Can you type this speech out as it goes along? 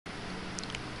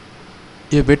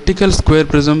A vertical square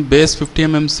prism base 50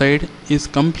 mm side is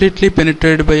completely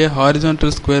penetrated by a horizontal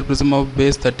square prism of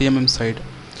base 30 mm side,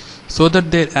 so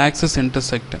that their axes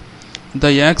intersect.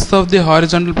 The axis of the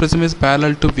horizontal prism is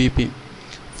parallel to VP.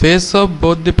 Faces of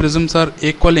both the prisms are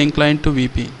equally inclined to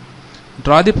VP.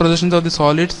 Draw the projections of the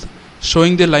solids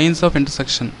showing the lines of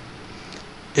intersection.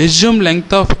 Assume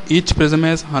length of each prism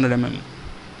as 100 mm.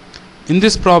 In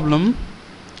this problem,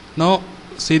 now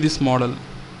see this model.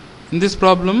 In this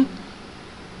problem,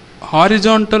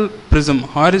 horizontal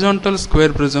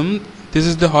square prism, this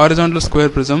is the horizontal square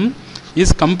prism,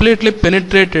 is completely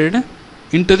penetrated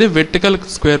into the vertical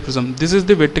square prism. This is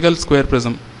the vertical square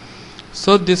prism.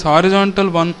 So this horizontal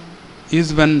one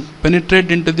is when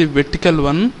penetrate into the vertical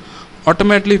one,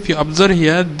 automatically if you observe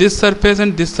here, this surface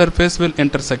and this surface will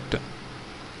intersect.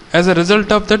 As a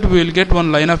result of that, we will get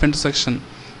one line of intersection.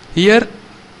 Here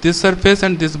this surface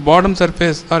and this bottom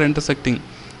surface are intersecting.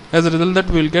 As a result that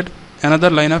we will get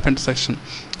another line of intersection.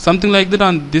 Something like that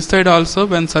on this side also,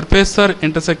 when surfaces are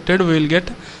intersected, we will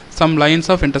get some lines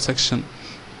of intersection.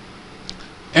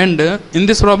 And in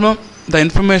this problem, the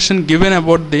information given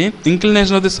about the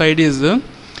inclination of the side is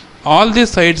all the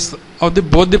sides of the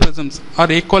both the prisms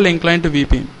are equally inclined to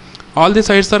VP. All the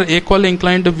sides are equally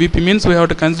inclined to VP means we have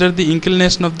to consider the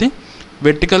inclination of the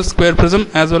vertical square prism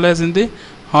as well as in the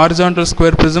horizontal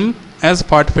square prism as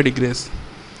 45 degrees.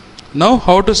 Now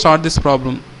how to start this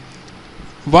problem?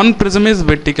 One prism is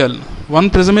vertical.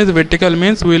 One prism is vertical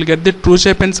means we will get the true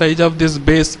shape and size of this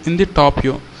base in the top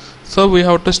view. So we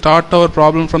have to start our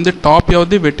problem from the top view of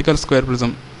the vertical square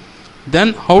prism.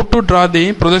 Then how to draw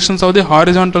the projections of the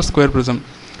horizontal square prism?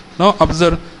 Now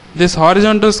observe, this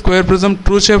horizontal square prism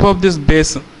true shape of this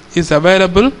base is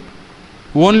available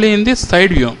only in the side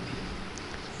view.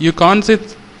 You can't see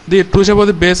the true shape of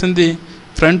the base in the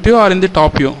front view or in the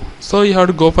top view. So you have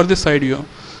to go for the side view.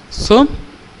 So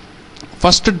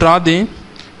first draw the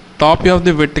top view of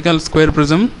the vertical square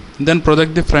prism, then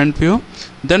project the front view,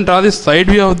 then draw the side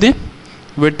view of the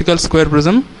vertical square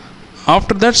prism.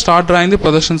 After that, start drawing the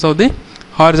projections of the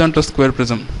horizontal square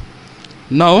prism.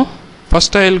 Now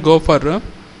first I will go for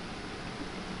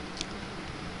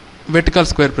vertical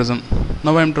square prism.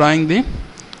 Now I am drawing the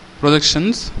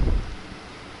projections.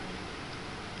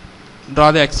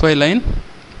 Draw the XY line,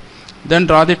 then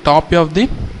draw the top view of the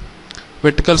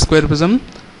vertical square prism.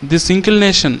 This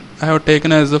inclination I have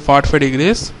taken as 45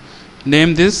 degrees.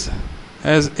 Name this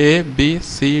as A, B,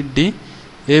 C, D.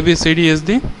 A, B, C, D is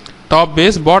the top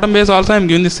base. Bottom base also I am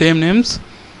giving the same names.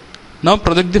 Now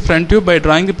project the front view by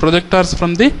drawing the projectors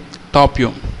from the top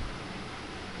view.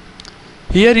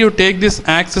 Here you take this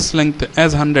axis length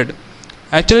as 100.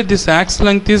 Actually this axis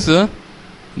length is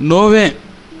no way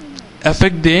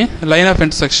affect the line of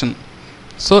intersection.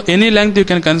 So any length you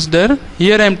can consider.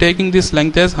 Here I am taking this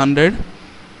length as 100.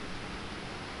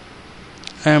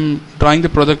 I am drawing the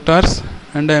projectors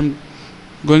and I am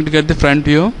going to get the front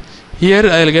view. Here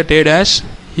I will get A dash.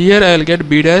 Here I will get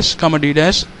B dash, comma D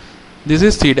dash. This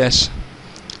is C dash.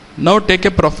 Now take a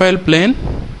profile plane.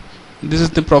 This is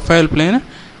the profile plane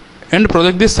and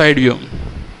project the side view.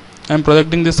 I am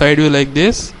projecting the side view like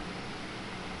this.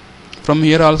 From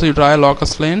here also you draw a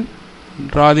locus line.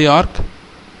 Draw the arc.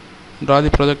 Draw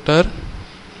the projector.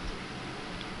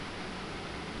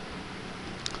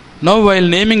 Now while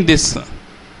naming this,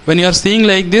 when you are seeing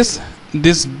like this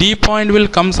D point will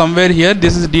come somewhere here.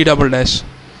 This is D double dash.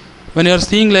 When you are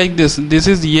seeing like this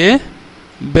is A.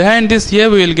 Behind this A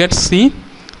we will get C.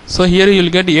 So here you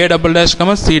will get A double dash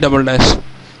comma C double dash.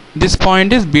 This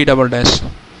point is B double dash.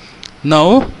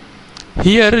 Now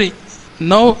here,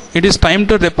 now it is time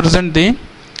to represent the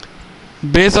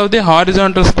base of the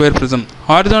horizontal square prism.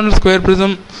 Horizontal square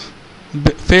prism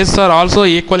faces are also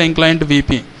equally inclined to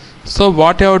VP. So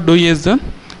what you have to do is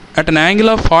at an angle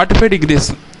of 45 degrees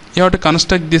you have to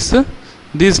construct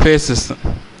these faces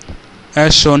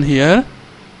as shown here.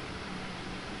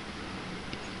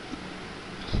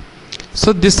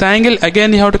 So this angle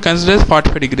again you have to consider as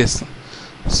 45 degrees.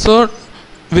 So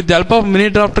with the help of mini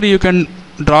drafter you can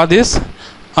draw this,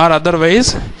 or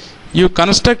otherwise you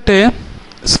construct a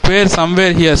square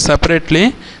somewhere here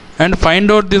separately and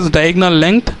find out this diagonal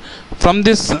length. From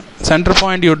this center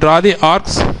point you draw the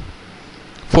arcs,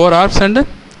 4 arcs, and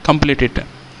complete it.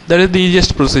 That is the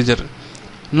easiest procedure.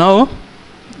 Now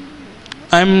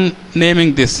I am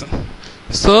naming this.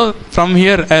 So from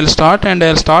here I will start and I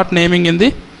will start naming in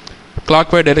the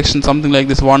clockwise direction, something like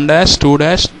this: 1 dash, 2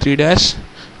 dash, 3 dash,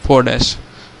 4 dash.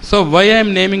 So why I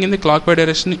am naming in the clockwise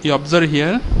direction, you observe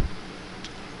here.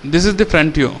 This is the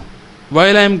front view.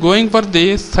 While I am going for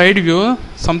the side view,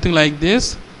 something like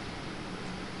this,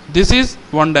 this is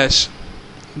 1 dash.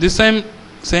 This I am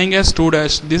saying as 2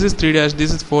 dash, this is 3 dash,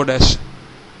 this is 4 dash.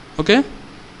 Okay,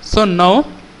 so now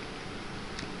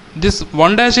this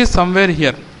 1 dash is somewhere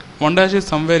here, 1 dash is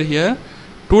somewhere here,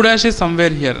 2 dash is somewhere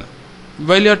here.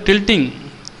 While you are tilting,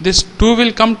 this 2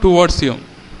 will come towards you.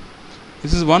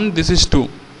 This is 1, this is 2.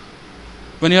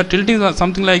 When you are tilting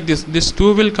something like this, this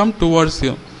 2 will come towards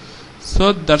you.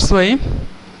 So that's why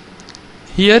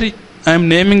here I am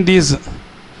naming these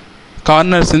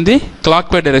corners in the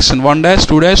clockwise direction: 1 dash,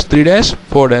 2 dash, 3 dash,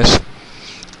 4 dash.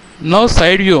 Now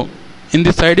side view. In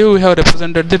the side view we have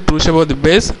represented the true shape of the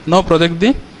base. Now project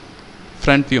the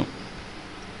front view.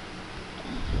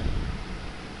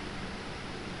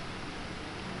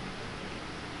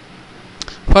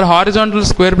 For horizontal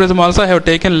square prism also I have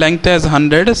taken length as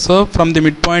 100. So from the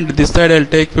midpoint this side I will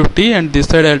take 50 and this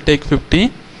side I will take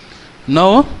 50.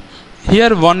 Now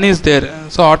here 1 is there,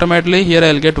 so automatically here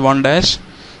I will get 1 dash.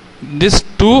 This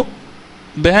 2,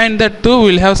 behind that 2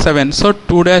 will have 7, so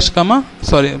 2 dash comma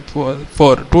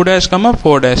 4, 2 dash comma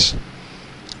 4 dash.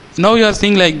 Now you are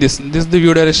seeing like this. This is the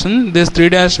view direction. This 3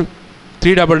 dash,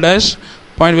 3 double dash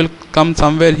point will come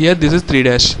somewhere here. This is 3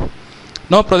 dash.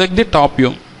 Now project the top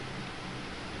view.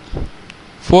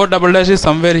 4 double dash is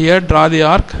somewhere here. Draw the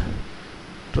arc,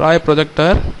 draw a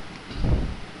projector.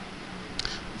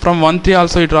 From 1 3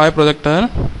 also you draw a projector.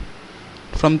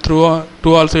 From 2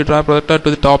 also you draw a projector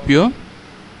to the top view.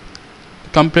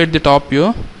 Complete the top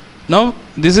view. Now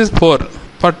this is 4.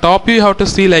 For top view you have to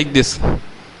see like this.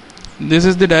 This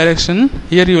is the direction.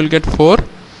 Here you will get 4.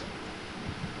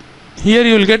 Here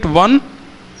you will get 1.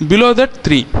 Below that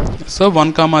 3. So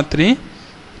 1 comma 3.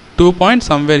 2 points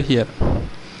somewhere here.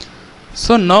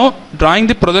 So now drawing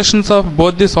the projections of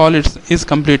both the solids is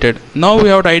completed. Now we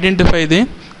have to identify the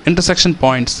intersection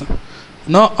points.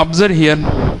 Now observe here.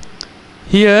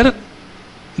 Here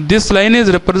this line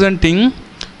is representing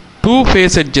two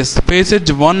face edges, face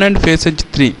edge 1 and face edge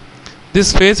 3.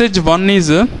 This face edge 1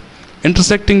 is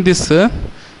intersecting this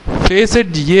face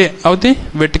edge A of the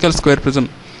vertical square prism.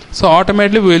 So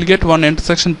automatically we will get one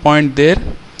intersection point there,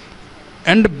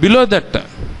 and below that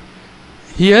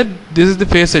here this is the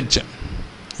face edge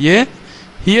A.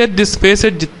 Here this face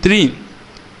edge 3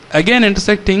 again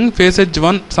intersecting face edge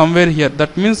 1 somewhere here.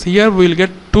 That means here we will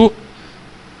get two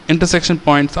intersection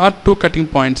points or two cutting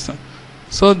points.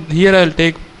 So here I will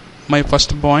take my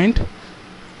first point.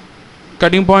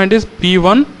 Cutting point is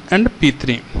P1 and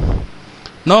P3.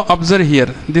 Now observe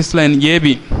here this line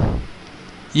AB.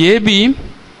 AB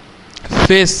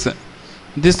face,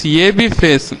 this AB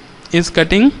face is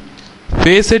cutting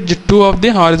face edge 2 of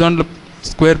the horizontal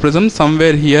square prism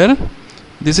somewhere here.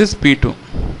 This is P2.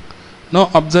 Now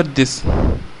observe this.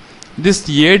 This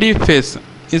AD face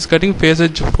is cutting face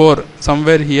edge 4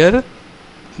 somewhere here.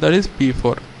 That is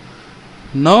P4.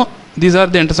 Now these are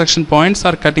the intersection points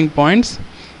or cutting points.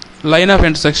 Line of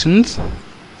intersections.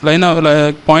 Line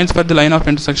of points for the line of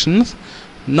intersections.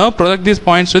 Now project these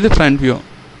points to the front view.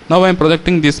 Now I am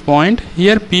projecting this point.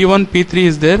 Here P1, P3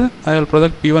 is there. I will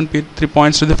project P1, P3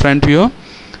 points to the front view.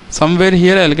 Somewhere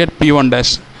here I will get P1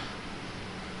 dash.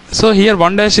 So here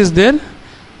 1 dash is there.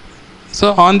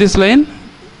 So on this line,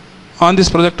 on this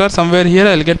projector, somewhere here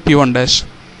I will get P1 dash.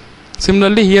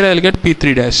 Similarly here I will get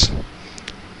P3 dash.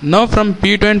 Now from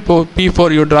P2 and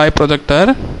P4 you draw a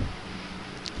projector.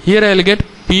 Here I will get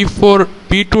P4,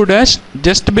 P2 dash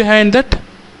just behind that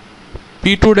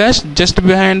P2 dash, just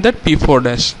behind that P4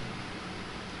 dash.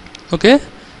 Okay,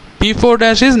 P4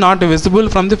 dash is not visible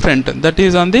from the front, that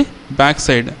is on the back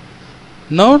side.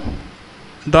 Now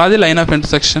draw the line of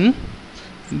intersection.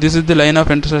 This is the line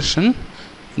of intersection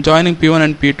joining P1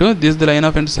 and P2. This is the line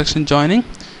of intersection joining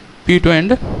P2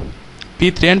 and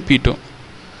P3 and P2.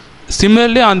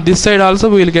 Similarly on this side also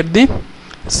we will get the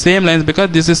same lines, because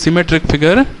this is symmetric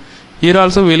figure. Here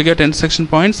also we will get intersection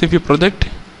points. If you project,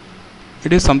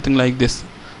 it is something like this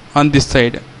on this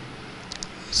side.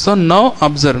 So now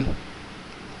observe.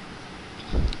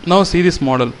 Now see this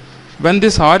model. When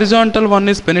this horizontal one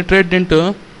is penetrated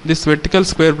into this vertical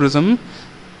square prism,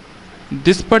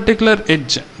 this particular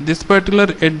edge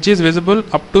is visible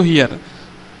up to here.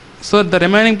 So the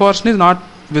remaining portion is not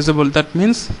visible. That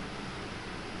means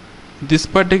this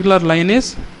particular line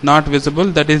is not visible,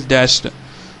 that is dashed.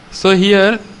 So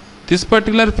here this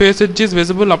particular face edge is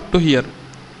visible up to here.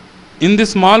 In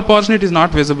this small portion it is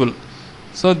not visible.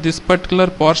 So this particular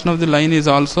portion of the line is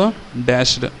also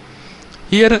dashed.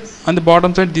 Here on the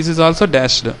bottom side this is also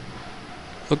dashed.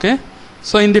 Okay.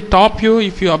 So in the top view,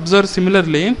 if you observe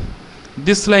similarly,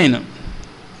 this line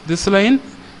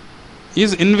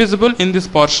is invisible in this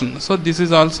portion. So this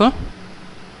is also,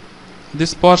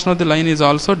 this portion of the line is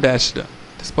also dashed.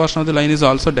 This portion of the line is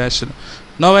also dashed.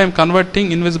 Now I am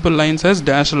converting invisible lines as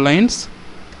dashed lines.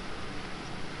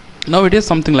 Now it is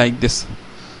something like this.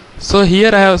 So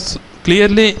here I have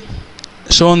clearly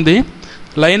shown the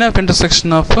line of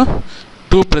intersection of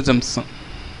two prisms.